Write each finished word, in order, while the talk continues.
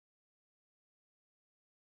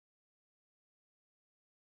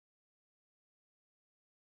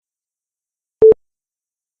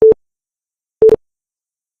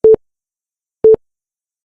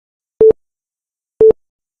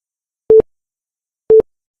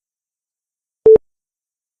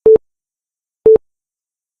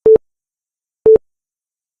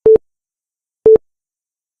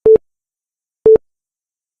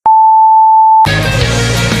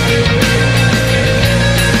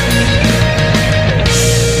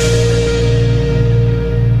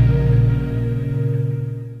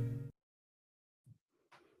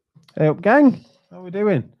Hey up, gang. How we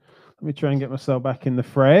doing? Let me try and get myself back in the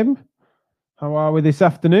frame. How are we this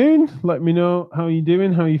afternoon? Let me know how you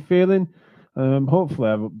doing, how you feeling. Hopefully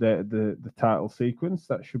I've updated the title sequence.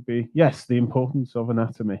 That should be, yes, the importance of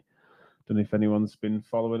anatomy. Don't know if anyone's been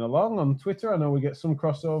following along on Twitter. I know we get some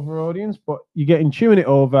crossover audience, but you're getting Chewing It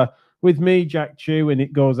Over with me, Jack Chew, and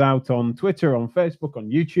it goes out on Twitter, on Facebook, on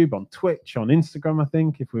YouTube, on Twitch, on Instagram, I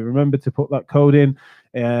think, if we remember to put that code in.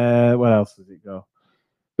 Where else does it go?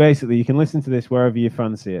 Basically, you can listen to this wherever you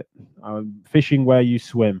fancy it. Fishing where you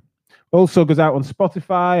swim. Also goes out on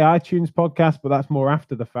Spotify, iTunes podcast, but that's more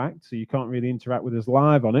after the fact, so you can't really interact with us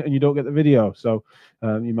live on it, and you don't get the video. So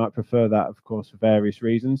you might prefer that, of course, for various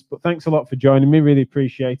reasons. But thanks a lot for joining me. Really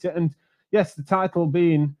appreciate it. And yes, the title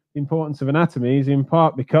being The Importance of Anatomy is in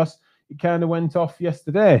part because it kind of went off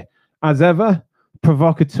yesterday. As ever,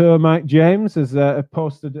 provocateur Mike James has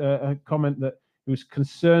posted a comment that he was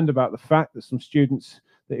concerned about the fact that some students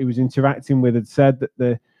that he was interacting with had said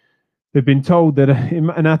that they've been told that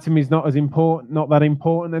anatomy is not as important, not that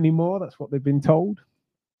important anymore. That's what they've been told.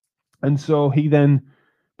 And so he then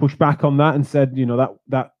pushed back on that and said, you know,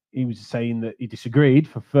 that he was saying that he disagreed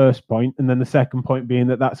for first point, and then the second point being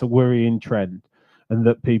that that's a worrying trend, and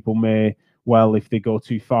that people may, well, if they go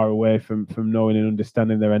too far away from knowing and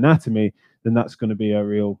understanding their anatomy, then that's going to be a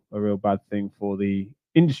real bad thing for the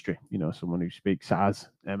industry. You know, someone who speaks as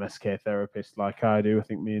MSK therapist like I do. I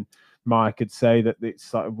think me and Mike could say that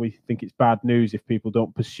it's like we think it's bad news if people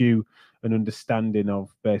don't pursue an understanding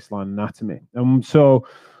of baseline anatomy. And so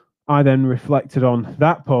I then reflected on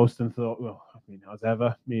that post and thought, well, I mean, as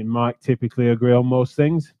ever, me and Mike typically agree on most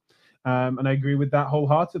things. And I agree with that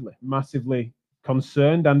wholeheartedly, massively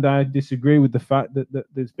concerned, and I disagree with the fact that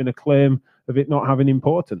there's been a claim of it not having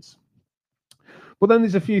importance. But then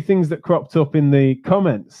there's a few things that cropped up in the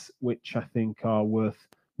comments which I think are worth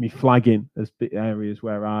me flagging as areas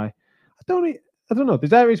where I don't know.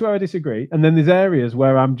 There's areas where I disagree, and then there's areas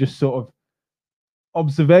where I'm just sort of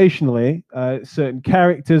observationally certain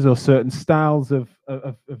characters or certain styles of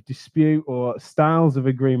dispute or styles of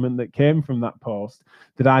agreement that came from that post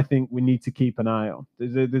that I think we need to keep an eye on.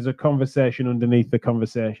 There's a conversation underneath the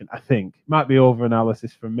conversation. I think might be over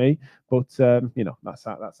analysis from me, but you know, that's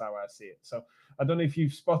how I see it. So I don't know if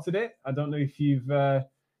you've spotted it. I don't know if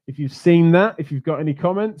you've seen that. If you've got any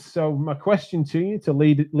comments. So my question to you to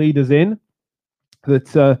lead us in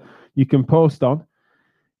that you can post on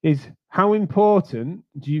is, how important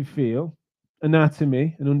do you feel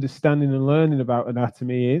anatomy and understanding and learning about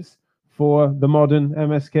anatomy is for the modern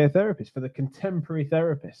MSK therapist, for the contemporary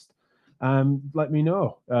therapist? Let me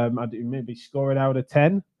know. I do maybe score it out of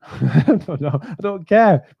 10. I don't know. I don't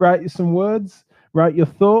care. Write you some words. Write your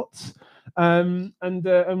thoughts, and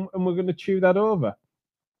we're going to chew that over.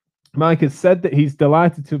 Mike has said that he's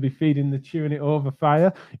delighted to be feeding the Chewing It Over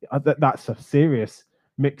fire. That's a serious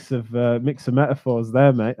mix of metaphors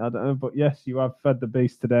there, mate. I don't know, but yes, you have fed the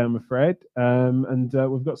beast today, I'm afraid. And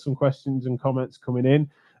we've got some questions and comments coming in.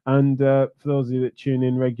 And for those of you that tune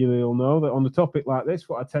in regularly will know that on a topic like this,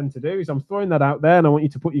 what I tend to do is I'm throwing that out there, and I want you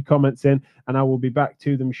to put your comments in, and I will be back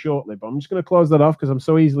to them shortly. But I'm just going to close that off because I'm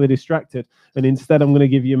so easily distracted, and instead I'm going to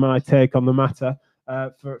give you my take on the matter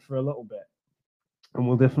for a little bit. And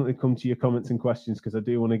we'll definitely come to your comments and questions because I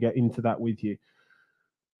do want to get into that with you.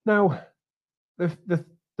 Now,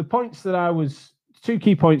 the points that I was, two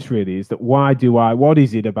key points really, is that what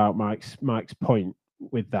is it about Mike's point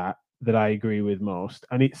with that I agree with most?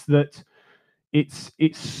 And it's that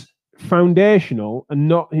it's foundational and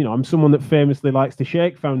not, you know, I'm someone that famously likes to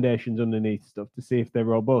shake foundations underneath stuff to see if they're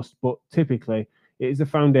robust, but typically it is a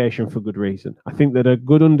foundation for good reason. I think that a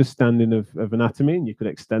good understanding of anatomy, and you could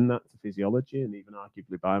extend that to physiology and even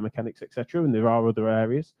arguably biomechanics, etc., and there are other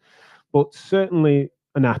areas, but certainly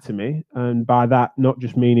anatomy, and by that not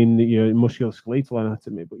just meaning musculoskeletal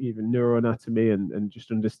anatomy, but even neuroanatomy and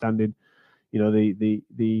just understanding, you know,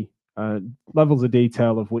 the levels of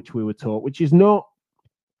detail of which we were taught, which is not,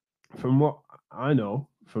 from what I know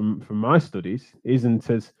from my studies, isn't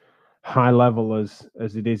as high level as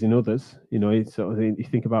it is in others. You know, it's sort of, you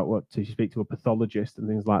think about what to speak to a pathologist and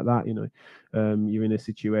things like that. You know, you're in a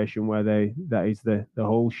situation where that is the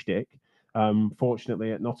whole shtick.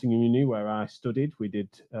 Fortunately, at Nottingham Uni, where I studied, we did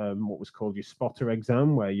what was called your spotter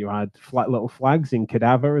exam, where you had flat little flags in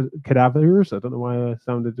cadavers. I don't know why I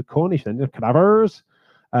sounded Cornish then. Cadavers,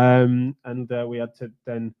 and we had to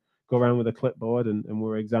then go around with a clipboard and we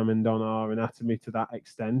were examined on our anatomy to that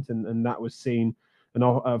extent, and that was seen. And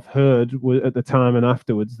I've heard at the time and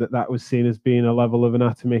afterwards that was seen as being a level of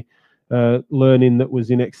anatomy learning that was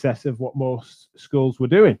in excess of what most schools were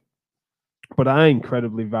doing. But I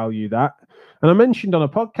incredibly value that. And I mentioned on a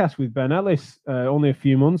podcast with Ben Ellis only a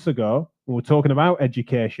few months ago, we were talking about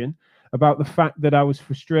education, about the fact that I was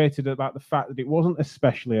frustrated about the fact that it wasn't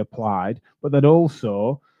especially applied, but that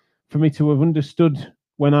also for me to have understood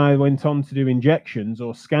when I went on to do injections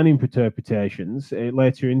or scanning interpretations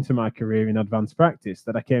later into my career in advanced practice,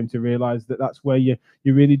 that I came to realize that that's where you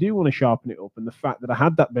really do want to sharpen it up. And the fact that I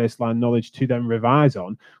had that baseline knowledge to then revise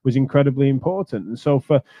on was incredibly important. And so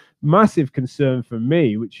for massive concern for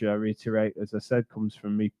me, which I reiterate, as I said, comes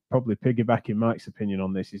from me probably piggybacking Mike's opinion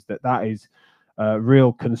on this, is that is a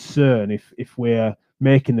real concern if we're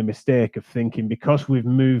making the mistake of thinking because we've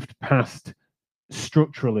moved past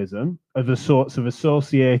structuralism of the sorts of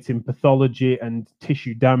associating pathology and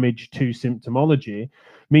tissue damage to symptomology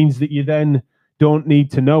means that you then don't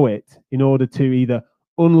need to know it in order to either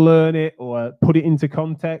unlearn it or put it into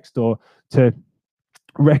context or to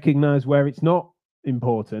recognize where it's not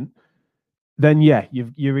important. Then yeah,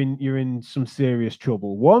 you're in some serious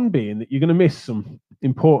trouble. One being that you're going to miss some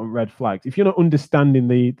important red flags if you're not understanding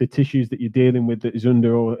the tissues that you're dealing with that is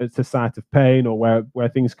under, or it's a site of pain, or where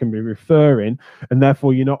things can be referring, and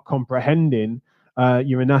therefore you're not comprehending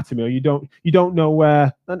your anatomy, or you don't know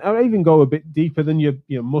where. And I even go a bit deeper than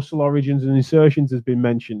your muscle origins and insertions has been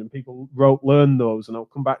mentioned, and people learn those, and I'll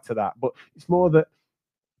come back to that. But it's more that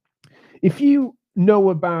if you know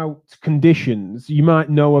about conditions, you might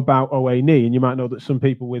know about OA knee, and you might know that some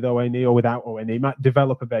people with OA knee or without OA knee might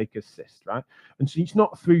develop a Baker's cyst, right? And so it's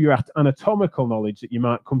not through your anatomical knowledge that you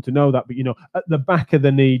might come to know that, but at the back of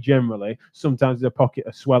the knee generally, sometimes there's a pocket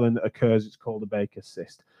of swelling that occurs. It's called a Baker's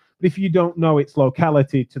cyst. But if you don't know its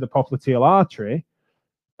locality to the popliteal artery,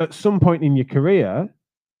 at some point in your career,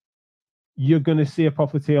 you're going to see a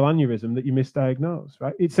popliteal aneurysm that you misdiagnose,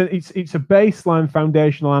 right? It's a baseline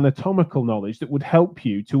foundational anatomical knowledge that would help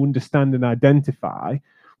you to understand and identify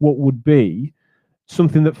what would be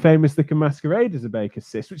something that famously can masquerade as a Baker's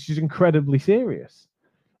cyst, which is incredibly serious.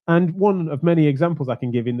 And one of many examples I can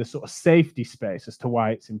give in the sort of safety space as to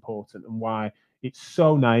why it's important and why it's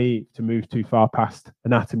so naive to move too far past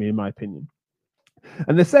anatomy, in my opinion.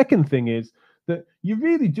 And the second thing is that you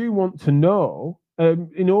really do want to know,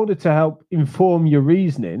 in order to help inform your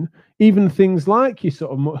reasoning, even things like your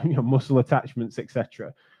sort of muscle attachments,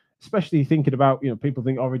 etc. Especially thinking about, people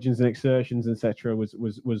think origins and exertions, etc.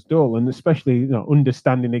 was dull, and especially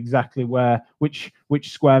understanding exactly which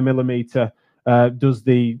square millimeter does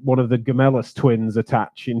one of the gemellus twins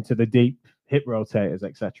attach into the deep hip rotators,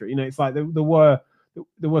 etc. It's like there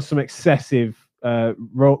was some excessive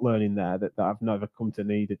rote learning there that I've never come to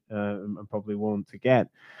need and probably won't again.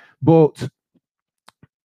 But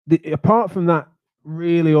apart from that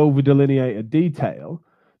really over delineated detail,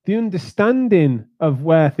 the understanding of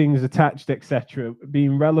where things attached, etc.,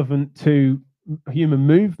 being relevant to human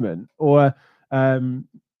movement, or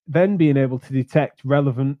then being able to detect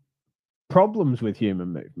relevant problems with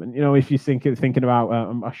human movement. If you're thinking about,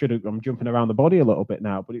 I'm jumping around the body a little bit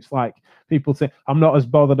now, but it's like people say, I'm not as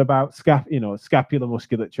bothered about scapular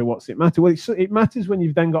musculature. What's it matter? Well, it matters when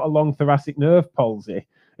you've then got a long thoracic nerve palsy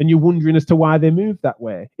and you're wondering as to why they move that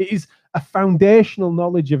way. It is a foundational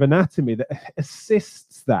knowledge of anatomy that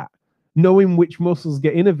assists that, knowing which muscles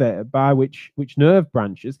get innervated by which nerve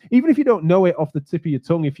branches, even if you don't know it off the tip of your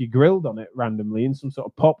tongue, if you grilled on it randomly in some sort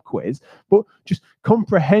of pop quiz, but just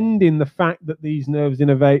comprehending the fact that these nerves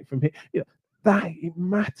innervate from here, that it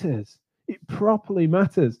matters. It properly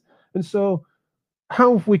matters. And so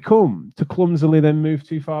how have we come to clumsily then move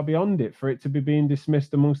too far beyond it for it to be being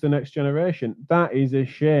dismissed amongst the next generation? That is a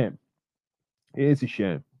shame. It is a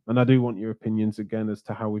shame. And I do want your opinions again as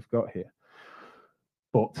to how we've got here.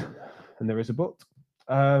 But, and there is a but,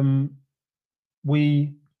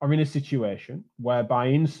 we are in a situation whereby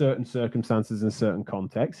in certain circumstances and certain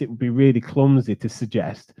contexts, it would be really clumsy to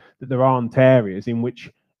suggest that there aren't areas in which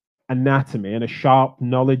anatomy and a sharp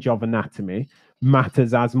knowledge of anatomy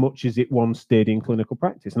matters as much as it once did in clinical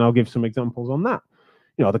practice. And I'll give some examples on that.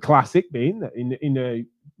 The classic being that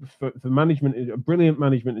for management, a brilliant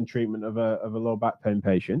management and treatment of a low back pain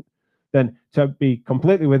patient, then to be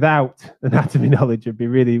completely without anatomy knowledge would be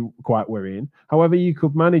really quite worrying. However, you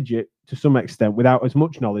could manage it to some extent without as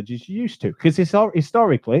much knowledge as you used to, because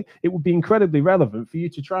historically, it would be incredibly relevant for you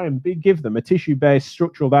to try and give them a tissue-based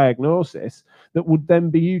structural diagnosis that would then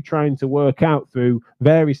be you trying to work out through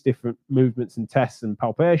various different movements and tests and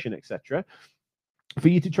palpation, etc., for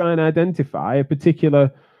you to try and identify a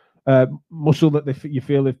particular muscle that you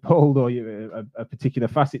feel they've pulled, or a particular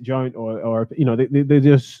facet joint, or they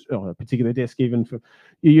just, or a particular disc. Even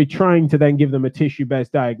you're trying to then give them a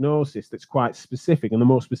tissue-based diagnosis that's quite specific, and the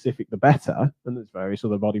more specific, the better. And there's various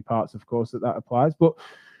other body parts, of course, that applies. But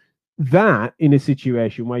that in a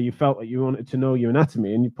situation where you felt that you wanted to know your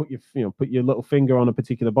anatomy and you put your little finger on a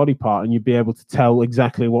particular body part and you'd be able to tell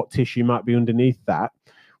exactly what tissue might be underneath that,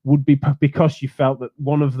 would be because you felt that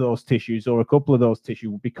one of those tissues or a couple of those tissues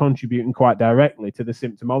would be contributing quite directly to the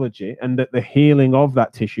symptomology, and that the healing of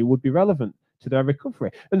that tissue would be relevant to their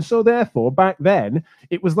recovery. And so therefore back then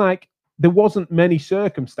it was like there wasn't many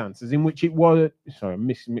circumstances in which it was, sorry, I'm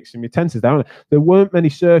mixing my tenses down. There weren't many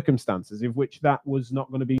circumstances in which that was not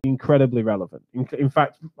going to be incredibly relevant. In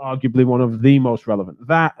fact, arguably one of the most relevant.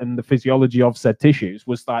 That and the physiology of said tissues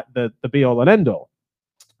was like the be all and end all.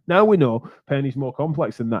 Now we know pain is more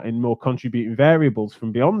complex than that, in more contributing variables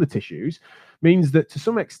from beyond the tissues, means that to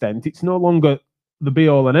some extent it's no longer the be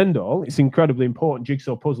all and end all. It's incredibly important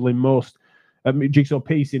jigsaw puzzle in most jigsaw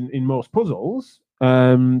piece in most puzzles,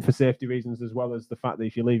 for safety reasons, as well as the fact that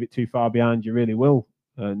if you leave it too far behind, you really will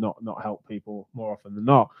not help people more often than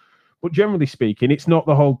not. But generally speaking, it's not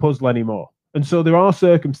the whole puzzle anymore. And so there are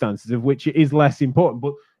circumstances of which it is less important.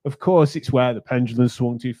 But of course, it's where the pendulum's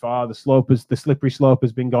swung too far, the slippery slope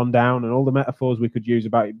has been gone down, and all the metaphors we could use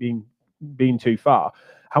about it being too far.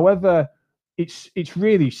 However, it's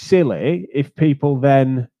really silly if people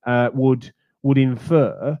then would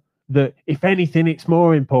infer that if anything, it's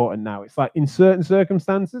more important now. It's like in certain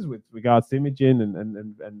circumstances with regards to imaging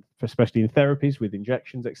and especially in therapies with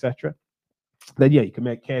injections, etc. Then yeah, you can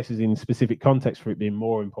make cases in specific contexts for it being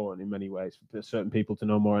more important in many ways for certain people to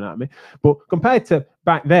know more anatomy. But compared to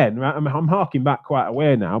back then, right, I'm harking back quite a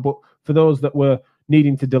way now, but for those that were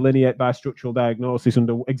needing to delineate by structural diagnosis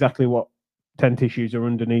under exactly what 10 tissues are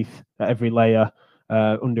underneath every layer,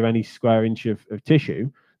 under any square inch of tissue,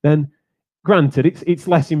 then granted, it's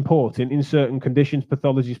less important in certain conditions,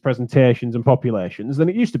 pathologies, presentations, and populations than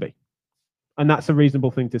it used to be. And that's a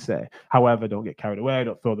reasonable thing to say. However, don't get carried away,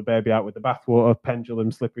 don't throw the baby out with the bathwater,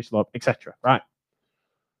 pendulum, slippery slope, etc. Right?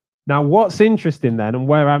 Now, what's interesting then, and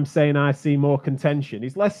where I'm saying I see more contention,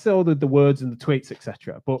 is less so the words and the tweets,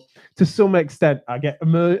 etc. But to some extent, I get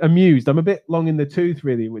amused. I'm a bit long in the tooth,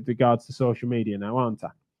 really, with regards to social media now, aren't I?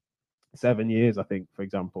 7 years, I think, for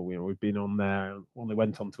example, we've been on there. Only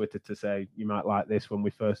went on Twitter to say you might like this when we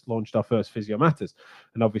first launched our first Physio Matters,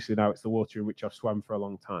 and obviously now it's the water in which I've swam for a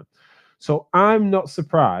long time. So I'm not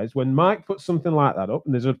surprised when Mike puts something like that up,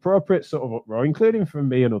 and there's an appropriate sort of uproar, including from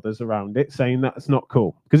me and others around it, saying that it's not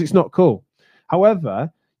cool, because it's not cool.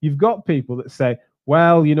 However, you've got people that say,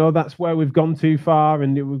 well, that's where we've gone too far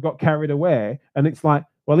and we've got carried away, and it's like,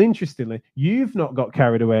 well, interestingly, you've not got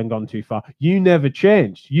carried away and gone too far. You never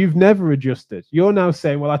changed. You've never adjusted. You're now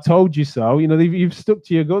saying, well, I told you so. You've stuck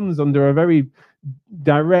to your guns under a very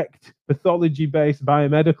direct pathology-based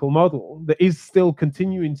biomedical model that is still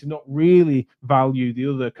continuing to not really value the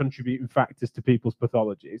other contributing factors to people's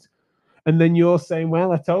pathologies. And then you're saying,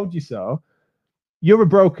 well, I told you so. You're a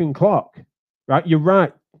broken clock, right? You're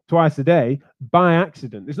right twice a day by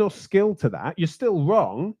accident. There's no skill to that. You're still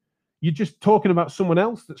wrong. You're just talking about someone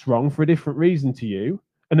else that's wrong for a different reason to you,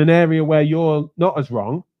 and an area where you're not as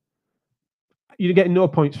wrong. You're getting no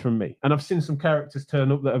points from me. And I've seen some characters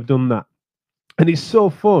turn up that have done that. And it's so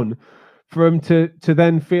fun for them to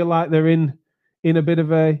then feel like they're in a bit of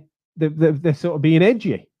they're sort of being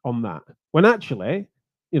edgy on that. When actually,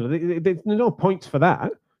 there's no points for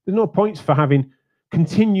that. There's no points for having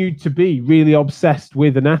continued to be really obsessed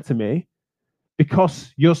with anatomy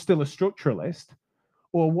because you're still a structuralist.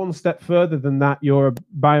 Or one step further than that, you're a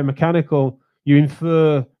biomechanical, you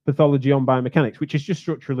infer pathology on biomechanics, which is just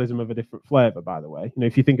structuralism of a different flavor, by the way.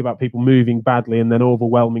 If you think about people moving badly and then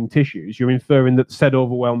overwhelming tissues, you're inferring that said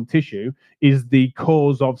overwhelmed tissue is the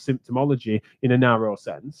cause of symptomology in a narrow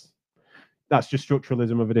sense. That's just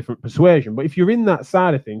structuralism of a different persuasion. But if you're in that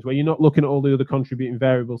side of things where you're not looking at all the other contributing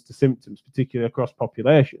variables to symptoms, particularly across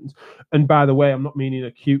populations, and by the way, I'm not meaning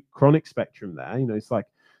acute chronic spectrum there, it's like,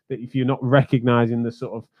 that if you're not recognizing the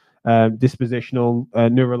sort of dispositional,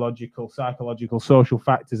 neurological, psychological, social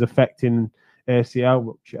factors affecting ACL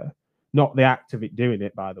rupture, not the act of it doing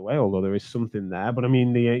it, by the way, although there is something there, but I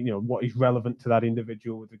mean what is relevant to that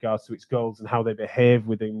individual with regards to its goals and how they behave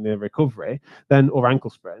within their recovery, then, or ankle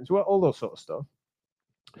sprains, well, all those sort of stuff.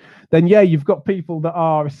 Then yeah, you've got people that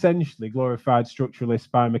are essentially glorified structuralists,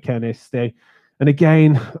 biomechanists. And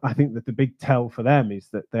again, I think that the big tell for them is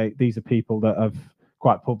that these are people that have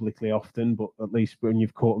quite publicly often, but at least when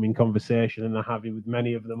you've caught them in conversation, and I have with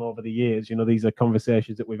many of them over the years, these are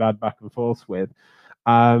conversations that we've had back and forth with,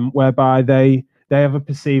 whereby they they have a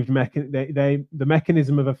perceived the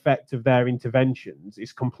mechanism of effect of their interventions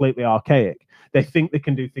is completely archaic. They think they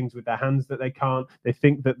can do things with their hands that they can't. They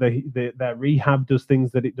think that their rehab does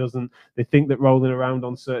things that it doesn't. They think that rolling around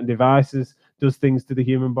on certain devices does things to the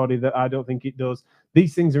human body that I don't think it does.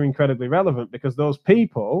 These things are incredibly relevant because those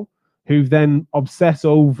people who then obsess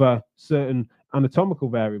over certain anatomical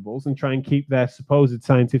variables and try and keep their supposed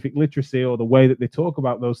scientific literacy or the way that they talk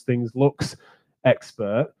about those things looks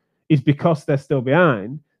expert is because they're still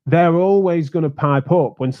behind. They're always going to pipe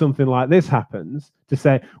up when something like this happens to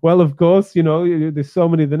say, well, of course, you know, there's so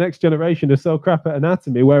many, the next generation are so crap at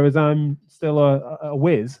anatomy, whereas I'm still a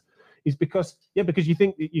whiz. Is because, yeah, because you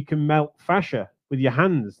think that you can melt fascia with your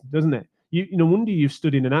hands, doesn't it? No wonder you've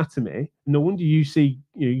studied anatomy. No wonder you see,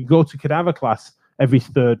 you go to cadaver class every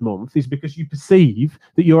third month, is because you perceive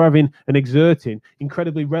that you're having and exerting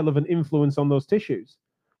incredibly relevant influence on those tissues.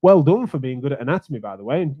 Well done for being good at anatomy, by the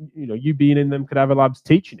way. And, you know, you being in them cadaver labs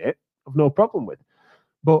teaching it, I've no problem with.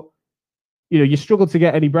 But, you know, you struggle to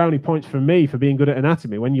get any brownie points from me for being good at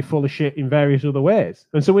anatomy when you're full of shit in various other ways.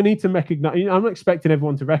 And so we need to recognize, you know, I'm not expecting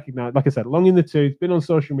everyone to recognize, like I said, long in the tooth, been on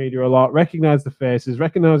social media a lot, recognize the faces,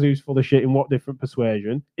 recognize who's full of shit in what different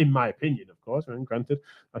persuasion, in my opinion, of course, and granted,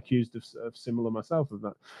 accused of similar myself of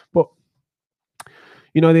that. But,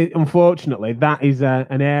 you know, unfortunately, that is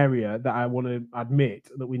an area that I want to admit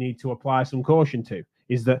that we need to apply some caution to,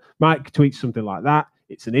 is that Mike tweets something like that.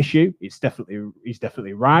 It's an issue. He's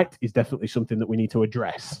definitely right. It's definitely something that we need to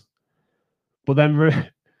address. But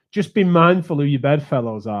then just be mindful who your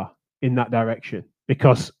bedfellows are in that direction,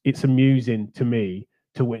 because it's amusing to me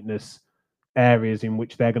to witness areas in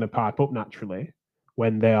which they're going to pipe up naturally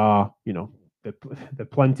when they are, you know, they're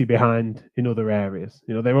plenty behind in other areas.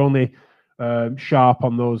 You know, they're only sharp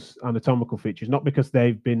on those anatomical features, not because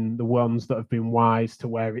they've been the ones that have been wise to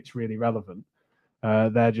where it's really relevant.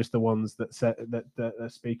 They're just the ones that are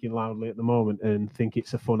speaking loudly at the moment and think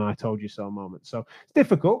it's a fun "I told you so" moment. So it's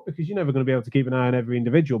difficult because you're never going to be able to keep an eye on every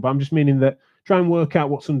individual. But I'm just meaning that try and work out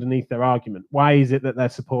what's underneath their argument. Why is it that they're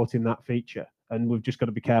supporting that feature? And we've just got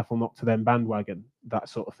to be careful not to then bandwagon that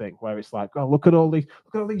sort of thing, where it's like, oh, look at all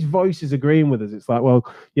these voices agreeing with us. It's like, well,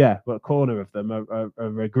 yeah, but a corner of them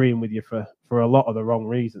are agreeing with you for a lot of the wrong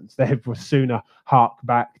reasons. They would sooner hark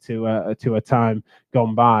back to a time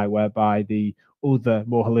gone by whereby the other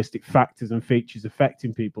more holistic factors and features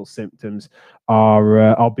affecting people's symptoms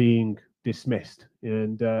are being dismissed,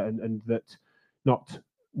 and that not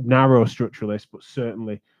narrow structuralists, but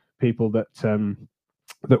certainly people that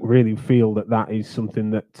really feel that is something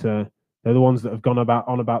that they're the ones that have gone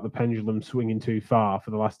on about the pendulum swinging too far for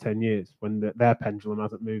the last 10 years, when their pendulum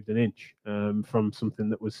hasn't moved an inch from something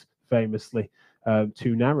that was famously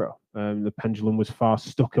too narrow. The pendulum was far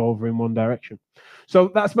stuck over in one direction.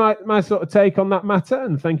 So that's my sort of take on that matter.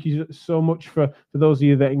 And thank you so much for those of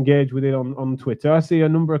you that engage with it on Twitter. I see a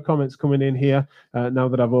number of comments coming in here now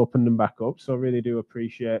that I've opened them back up. So I really do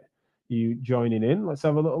appreciate you joining in. Let's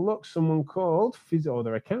have a little look. Someone called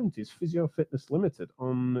their account is Physio Fitness Limited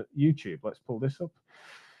on YouTube. Let's pull this up.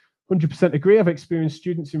 100% agree. I've experienced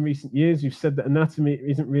students in recent years who've said that anatomy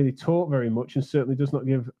isn't really taught very much and certainly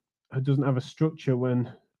doesn't have a structure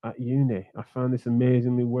when at uni. I find this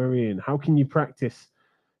amazingly worrying. How can you practice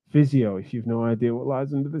physio if you've no idea what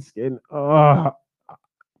lies under the skin? Oh,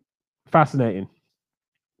 fascinating.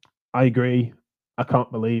 I agree. I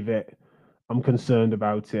can't believe it. I'm concerned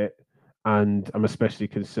about it. And I'm especially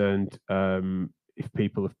concerned if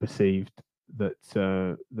people have perceived that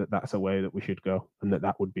that's a way that we should go and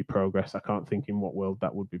that would be progress. I can't think in what world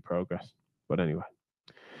that would be progress. But anyway,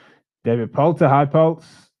 David Poulter, hi Pulse.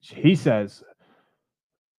 He says,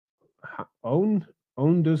 own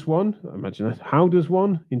does one, imagine that. How does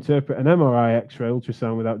one interpret an MRI, X-ray,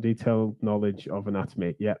 ultrasound without detailed knowledge of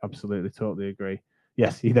anatomy? Yeah, absolutely, totally agree.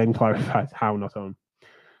 Yes, he then clarifies how, not on.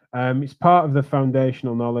 It's part of the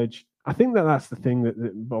foundational knowledge. I think that's the thing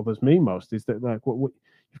that bothers me most, is that like what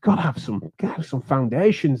you've got to have some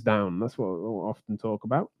foundations down. That's what we'll often talk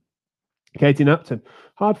about. Katie Napton,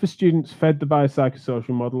 hard for students fed the biopsychosocial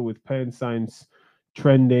model with pain science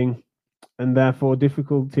trending, and therefore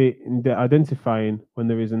difficulty in identifying when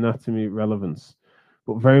there is anatomy relevance.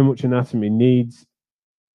 But very much anatomy needs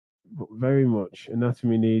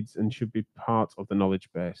and should be part of the knowledge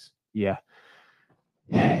base. Yeah.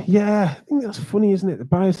 Yeah, I think that's funny, isn't it? The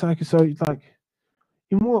biopsychosocial, like,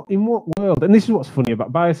 in what world? And this is what's funny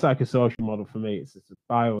about biopsychosocial model for me. It's the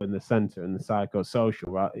bio in the center and the psychosocial,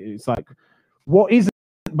 right? It's like, what isn't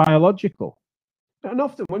biological? And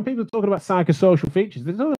often when people are talking about psychosocial features,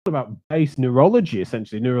 they're talking about base neurology,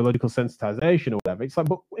 essentially, neurological sensitization or whatever. It's like,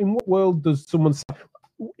 but in what world does someone,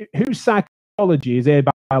 whose psychology is a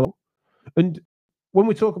biological? And when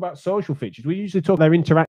we talk about social features, we usually talk their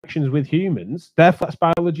interactions with humans. Therefore, that's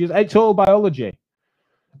biology. It's all biology.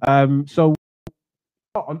 So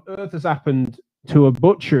what on earth has happened to a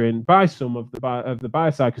butchering by some of the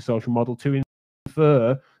biopsychosocial model to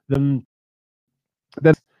infer them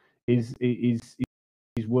that is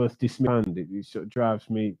worth dismissing? It sort of drives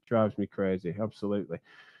me crazy. Absolutely.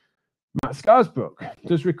 Matt Scarsbrook,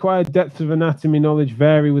 does required depth of anatomy knowledge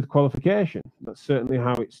vary with qualification? That's certainly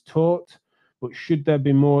how it's taught. But should there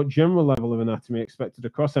be more general level of anatomy expected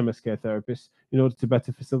across MSK therapists in order to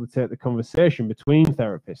better facilitate the conversation between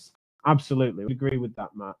therapists? Absolutely, I would agree with that,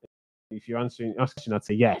 Matt. If you're asking, I'd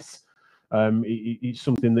say yes. It's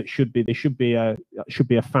something that should be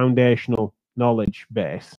a foundational knowledge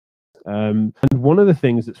base. And one of the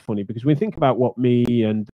things that's funny, because we think about what me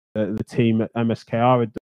and the team at MSKR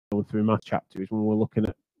had done through my chapter, is when we're looking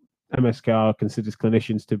at MSKR considers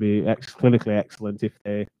clinicians to be clinically excellent if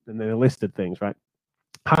they listed things, right?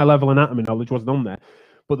 High level anatomy knowledge wasn't on there,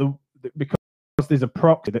 but because there's a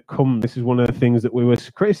proxy that comes, this is one of the things that we were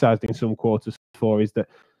criticised in some quarters for, is that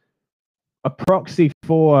a proxy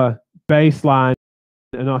for baseline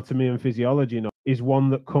anatomy and physiology is one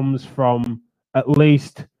that comes from at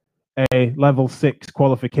least a level 6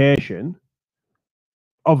 qualification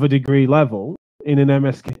of a degree level in an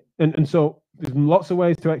MSK. And so there's lots of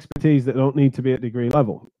ways to expertise that don't need to be at degree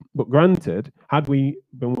level. But granted, when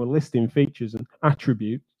we're listing features and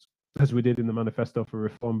attributes, as we did in the Manifesto for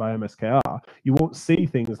Reform by MSKR, you won't see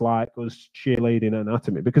things like us cheerleading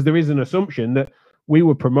anatomy, because there is an assumption that we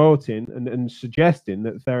were promoting and suggesting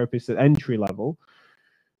that therapists at entry level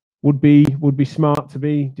would be smart to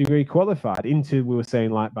be degree qualified into, we were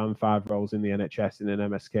saying, like band 5 roles in the NHS in an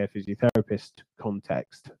MSK physiotherapist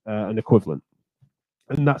context and equivalent.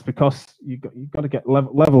 And that's because you've got to get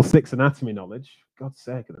level 6 anatomy knowledge, for God's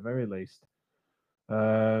sake, at the very least.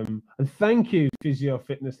 And thank you, Physio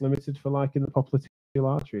Fitness Limited, for liking the popliteal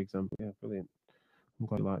artery example. Yeah, brilliant. I'm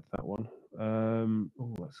glad you liked that one.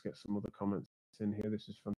 Let's get some other comments in here. This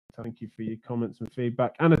is fun. Thank you for your comments and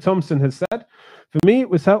feedback. Anna Thompson has said, for me, it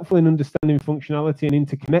was helpful in understanding functionality and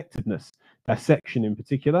interconnectedness, dissection in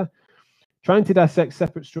particular. Trying to dissect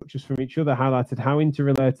separate structures from each other highlighted how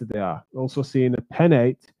interrelated they are. Also seeing a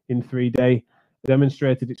pennate in 3D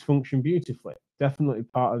demonstrated its function beautifully. Definitely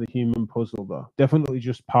part of the human puzzle, though. Definitely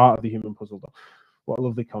just part of the human puzzle, though. What a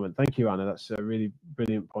lovely comment. Thank you, Anna. That's really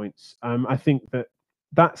brilliant points. I think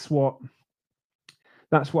that's what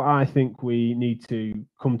I think we need to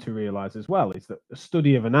come to realize as well, is that a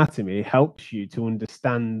study of anatomy helps you to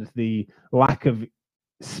understand the lack of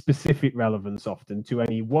specific relevance often to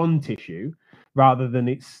any one tissue, rather than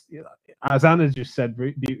its, as Anna just said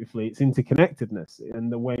beautifully, its interconnectedness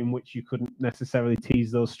and the way in which you couldn't necessarily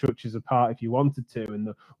tease those structures apart if you wanted to, and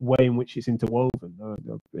the way in which it's interwoven.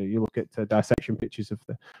 You look at dissection pictures of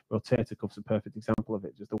the rotator cuff's a perfect example of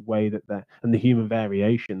it, just the way that and the human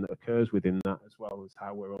variation that occurs within that, as well as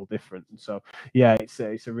how we're all different. And so, yeah, it's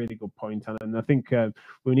a really good point, and I think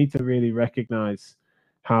we need to really recognize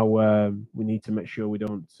how we need to make sure we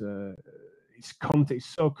don't. It's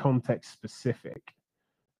so context specific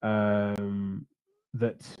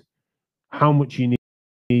that how much you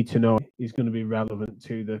need to know is going to be relevant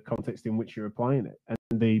to the context in which you're applying it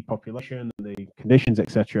and the population and the conditions,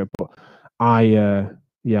 etc. But I'm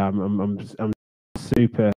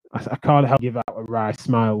super. I can't help give out a wry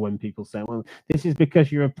smile when people say, "Well, this is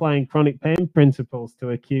because you're applying chronic pain principles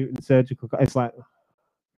to acute and surgical." It's like,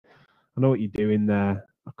 I know what you're doing there.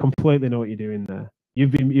 I completely know what you're doing there.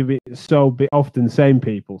 You've been so often, same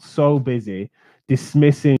people, so busy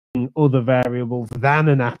dismissing other variables than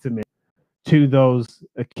anatomy to those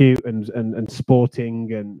acute and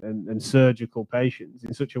sporting and surgical patients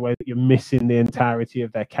in such a way that you're missing the entirety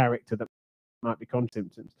of their character that might be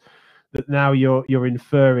symptoms. That now you're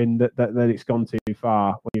inferring that it's gone too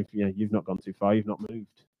far. Well, you've not gone too far. You've not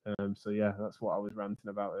moved. So yeah, that's what I was ranting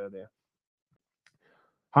about earlier.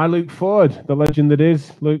 Hi, Luke Ford, the legend that is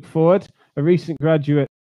Luke Ford, a recent graduate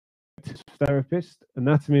therapist,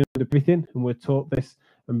 anatomy and breathing, and we're taught this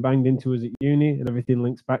and banged into us at uni, and everything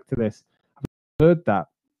links back to this. I've heard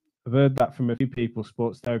that from a few people: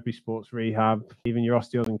 sports therapy, sports rehab, even your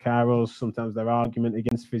osteos and chiros. Sometimes their argument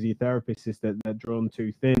against physiotherapists is that they're drawn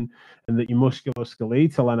too thin, and that your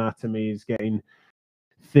musculoskeletal anatomy is getting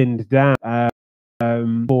thinned down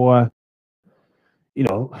for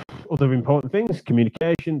other important things,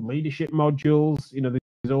 communication, leadership modules.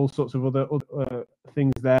 There's all sorts of other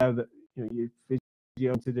things there that you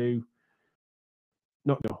physio to do,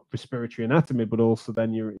 not respiratory anatomy, but also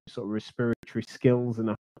then your sort of respiratory skills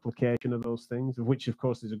and application of those things, of which, of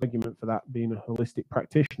course, there's an argument for that being a holistic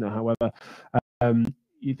practitioner. However,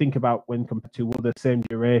 you think about when compared to other same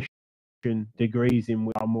duration degrees in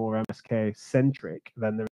which are more MSK centric,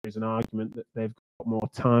 then there is an argument that they've got more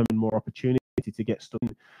time and more opportunity to get stuck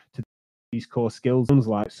to these core skills,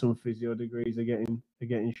 like some physio degrees are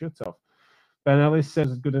getting shut off. Ben Ellis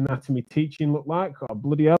says, good anatomy teaching look like? Oh,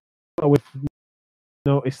 bloody hell, we've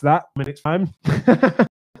noticed that. I mean, it's time.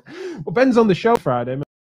 Well, Ben's on the show Friday.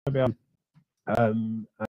 Maybe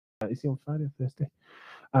is he on Friday or Thursday?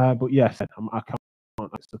 But yes, I can't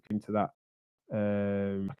get stuck into that.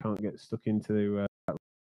 I can't get stuck into that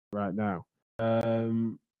right now.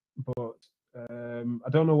 But I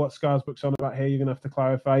don't know what Scarsbook's on about here. You're going to have to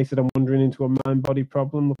clarify. He said, I'm wandering into a mind-body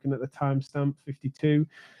problem, looking at the timestamp, 52.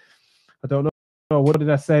 I don't know. What did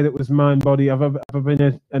I say that was mind-body? Have I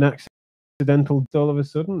been an accidental all of a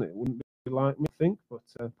sudden? It wouldn't be like me, I think, but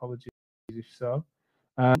apologies if so.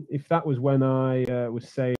 If that was when I was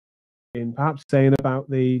saying about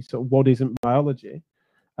the sort of what isn't biology,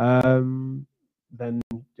 then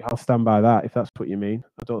I'll stand by that if that's what you mean.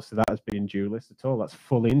 I don't see that as being dualist at all. That's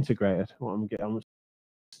fully integrated. What I'm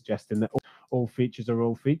suggesting that all features are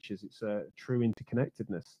all features. It's a true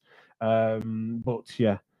interconnectedness. But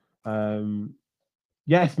yeah,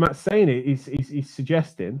 yes, Matt's saying it. He's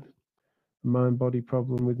suggesting mind-body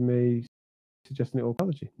problem with me, suggesting it all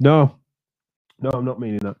biology. No, I'm not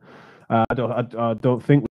meaning that. I don't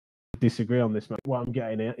think we disagree on this, Matt. What I'm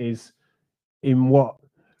getting at is in what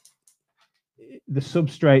the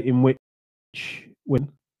substrate in which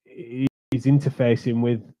when is interfacing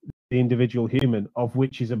with the individual human, of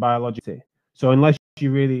which is a biology. So unless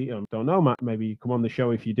you really don't know, Matt, maybe you come on the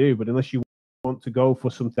show if you do, but unless you want to go for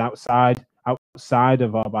something outside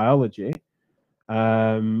of our biology,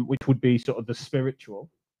 which would be sort of the spiritual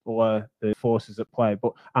or the forces at play.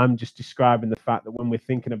 But I'm just describing the fact that when we're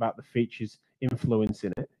thinking about the features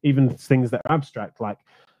influencing it, even things that are abstract, like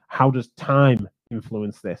how does time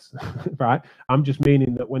influence this, right? I'm just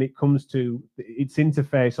meaning that when it comes to its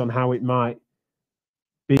interface on how it might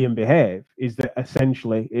be and behave, is that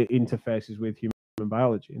essentially it interfaces with human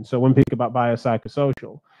biology. And so when we think about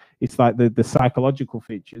biopsychosocial, it's like the psychological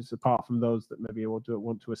features, apart from those that maybe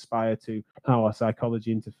want to aspire to how our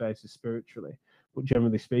psychology interfaces spiritually. But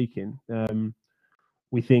generally speaking,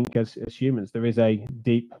 we think as humans, there is a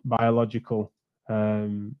deep biological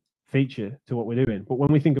feature to what we're doing. But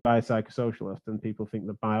when we think of biopsychosocial, often people think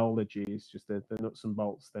the biology is just the nuts and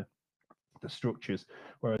bolts, the structures,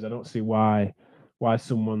 whereas I don't see why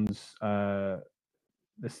someone's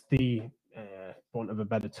want of a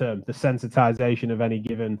better term, the sensitization of any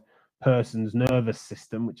given person's nervous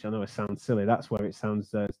system, which I know it sounds silly, that's where it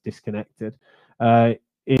sounds disconnected,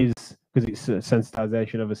 is because it's a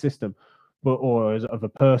sensitization of a system, or of a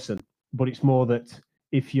person. But it's more that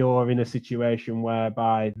if you're in a situation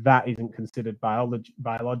whereby that isn't considered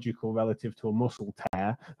biological relative to a muscle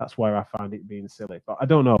tear, that's where I find it being silly. But I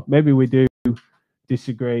don't know, maybe we do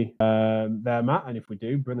disagree there, Matt, and if we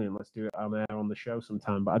do, brilliant, let's do it on the show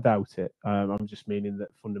sometime, but I doubt it. I'm just meaning that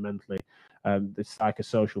fundamentally the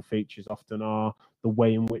psychosocial features often are the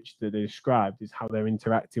way in which they're described is how they're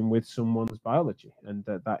interacting with someone's biology, and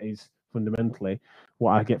that is fundamentally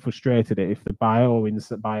what I get frustrated at. If the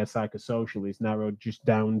biopsychosocial is narrowed just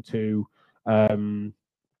down to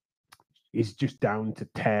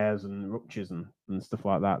tears and ruptures and stuff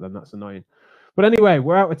like that, then that's annoying. But anyway,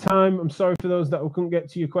 we're out of time. I'm sorry for those that couldn't get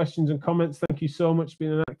to your questions and comments. Thank you so much for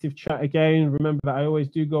being an active chat again. Remember that I always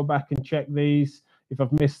do go back and check these. If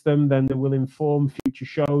I've missed them, then they will inform future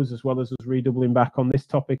shows, as well as us redoubling back on this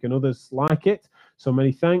topic and others like it. So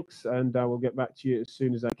many thanks, and I will get back to you as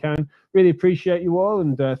soon as I can. Really appreciate you all,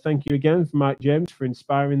 and thank you again for Mike James for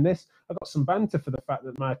inspiring this. I got some banter for the fact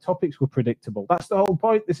that my topics were predictable. That's the whole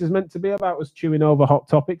point. This is meant to be about us chewing over hot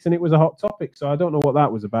topics, and it was a hot topic. So I don't know what that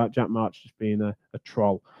was about. Jack March just being a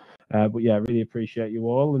troll. But yeah, really appreciate you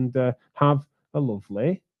all, and have a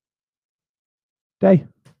lovely day.